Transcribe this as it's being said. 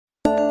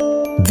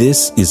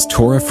This is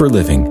Torah for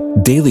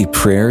Living, daily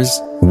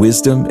prayers,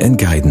 wisdom, and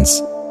guidance.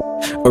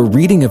 A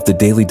reading of the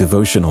daily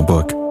devotional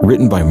book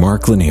written by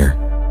Mark Lanier.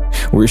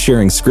 We're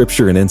sharing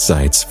scripture and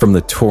insights from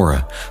the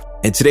Torah.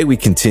 And today we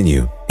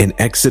continue in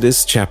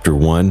Exodus chapter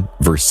 1,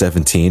 verse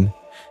 17,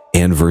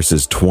 and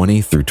verses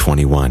 20 through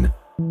 21.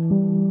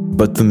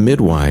 But the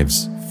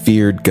midwives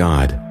feared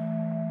God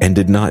and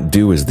did not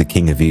do as the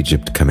king of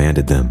Egypt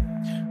commanded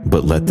them,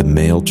 but let the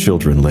male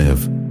children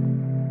live.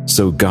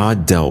 So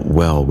God dealt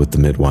well with the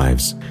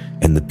midwives,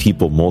 and the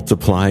people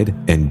multiplied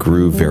and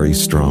grew very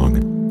strong.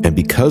 And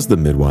because the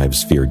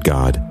midwives feared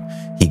God,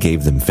 he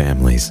gave them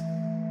families.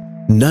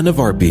 None of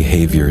our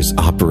behaviors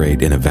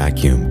operate in a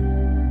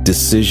vacuum.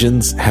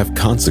 Decisions have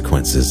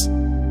consequences.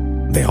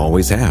 They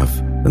always have,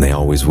 and they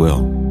always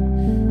will.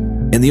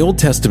 In the Old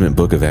Testament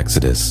book of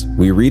Exodus,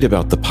 we read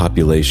about the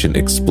population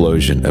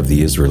explosion of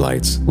the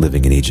Israelites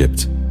living in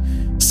Egypt.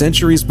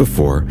 Centuries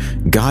before,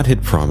 God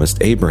had promised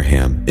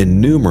Abraham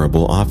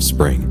innumerable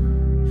offspring,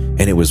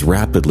 and it was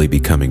rapidly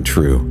becoming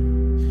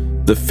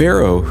true. The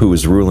Pharaoh who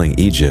was ruling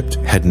Egypt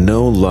had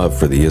no love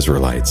for the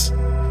Israelites.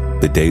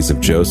 The days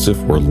of Joseph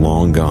were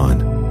long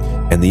gone,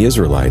 and the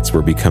Israelites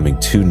were becoming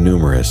too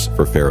numerous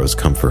for Pharaoh's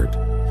comfort.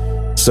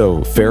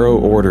 So Pharaoh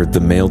ordered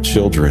the male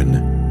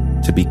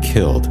children to be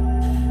killed.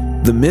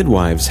 The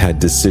midwives had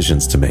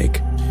decisions to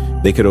make.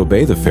 They could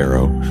obey the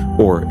Pharaoh,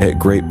 or at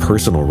great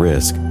personal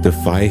risk,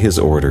 defy his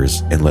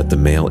orders and let the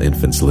male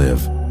infants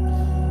live.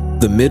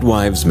 The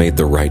midwives made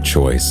the right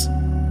choice.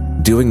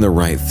 Doing the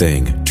right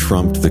thing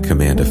trumped the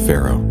command of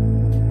Pharaoh.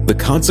 The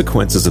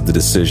consequences of the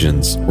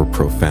decisions were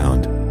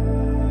profound.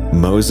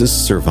 Moses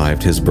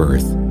survived his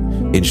birth,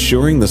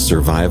 ensuring the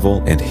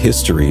survival and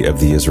history of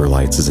the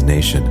Israelites as a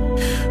nation.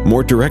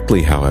 More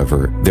directly,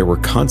 however, there were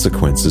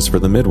consequences for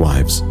the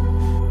midwives.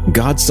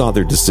 God saw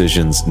their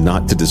decisions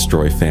not to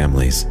destroy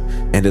families,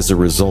 and as a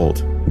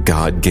result,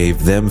 God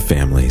gave them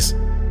families.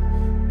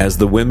 As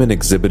the women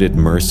exhibited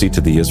mercy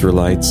to the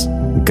Israelites,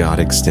 God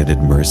extended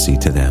mercy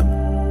to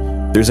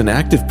them. There's an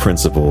active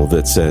principle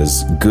that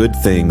says good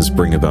things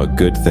bring about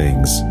good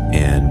things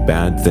and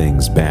bad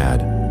things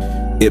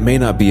bad. It may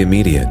not be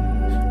immediate.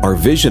 Our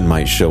vision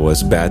might show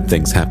us bad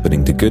things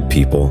happening to good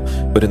people,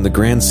 but in the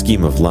grand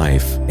scheme of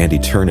life and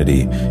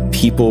eternity,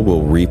 people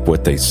will reap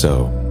what they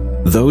sow.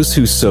 Those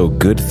who sow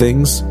good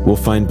things will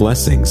find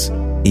blessings,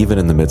 even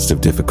in the midst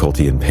of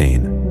difficulty and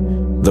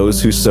pain.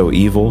 Those who sow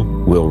evil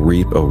will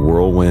reap a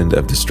whirlwind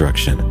of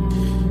destruction.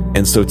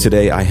 And so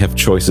today I have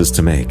choices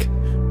to make.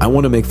 I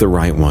want to make the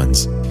right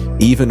ones,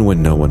 even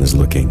when no one is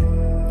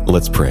looking.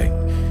 Let's pray.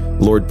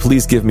 Lord,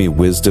 please give me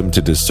wisdom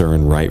to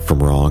discern right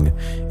from wrong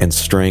and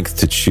strength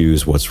to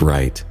choose what's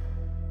right.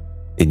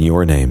 In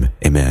your name,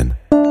 amen.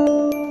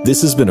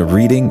 This has been a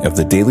reading of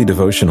the daily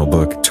devotional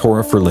book,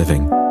 Torah for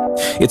Living.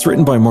 It's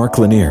written by Mark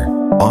Lanier,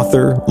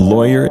 author,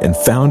 lawyer, and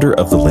founder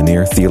of the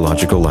Lanier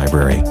Theological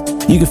Library.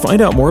 You can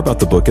find out more about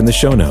the book in the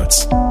show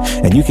notes.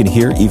 And you can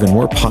hear even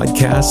more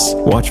podcasts,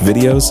 watch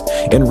videos,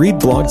 and read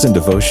blogs and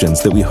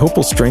devotions that we hope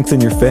will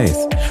strengthen your faith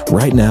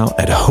right now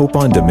at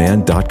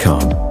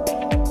hopeondemand.com.